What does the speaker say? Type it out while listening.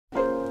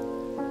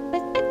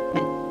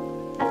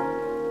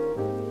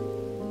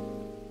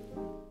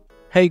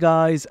Hey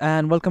guys,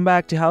 and welcome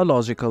back to How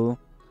Logical.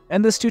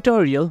 In this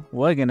tutorial,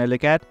 we're gonna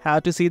look at how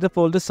to see the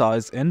folder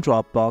size in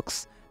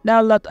Dropbox. Now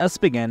let us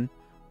begin.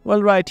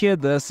 Well, right here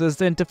this is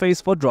the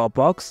interface for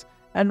Dropbox,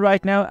 and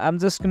right now I'm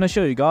just gonna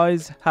show you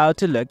guys how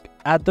to look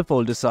at the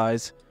folder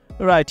size.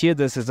 Right here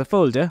this is a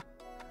folder.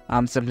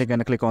 I'm simply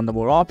gonna click on the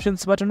More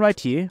Options button right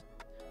here,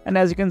 and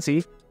as you can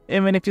see,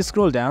 even if you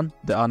scroll down,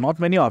 there are not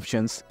many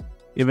options.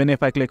 Even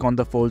if I click on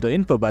the Folder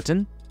Info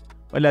button,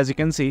 well, as you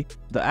can see,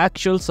 the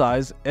actual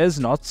size is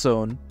not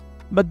shown.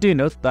 But do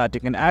note that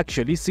you can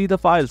actually see the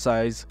file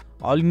size.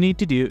 All you need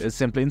to do is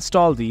simply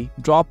install the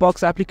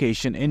Dropbox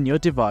application in your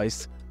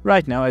device.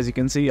 Right now, as you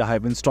can see, I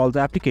have installed the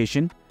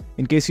application.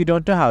 In case you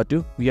don't know how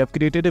to, we have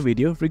created a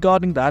video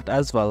regarding that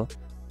as well.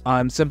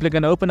 I'm simply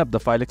gonna open up the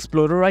File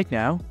Explorer right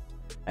now.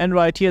 And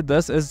right here,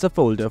 this is the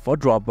folder for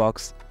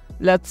Dropbox.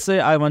 Let's say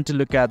I want to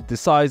look at the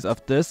size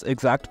of this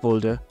exact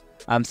folder.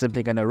 I'm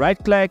simply gonna right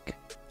click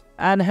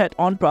and hit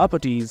on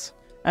Properties.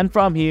 And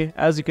from here,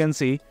 as you can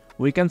see,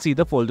 we can see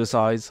the folder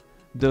size.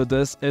 Though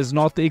this is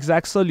not the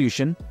exact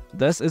solution,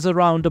 this is a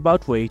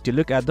roundabout way to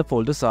look at the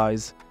folder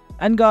size.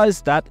 And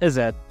guys, that is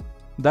it.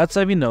 That's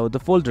how we know the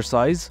folder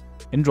size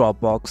in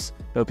Dropbox.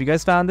 Hope you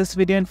guys found this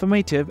video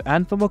informative,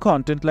 and for more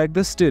content like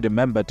this, do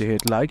remember to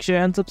hit like,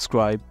 share and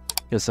subscribe.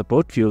 Your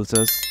support fuels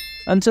us.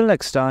 Until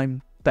next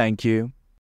time, thank you.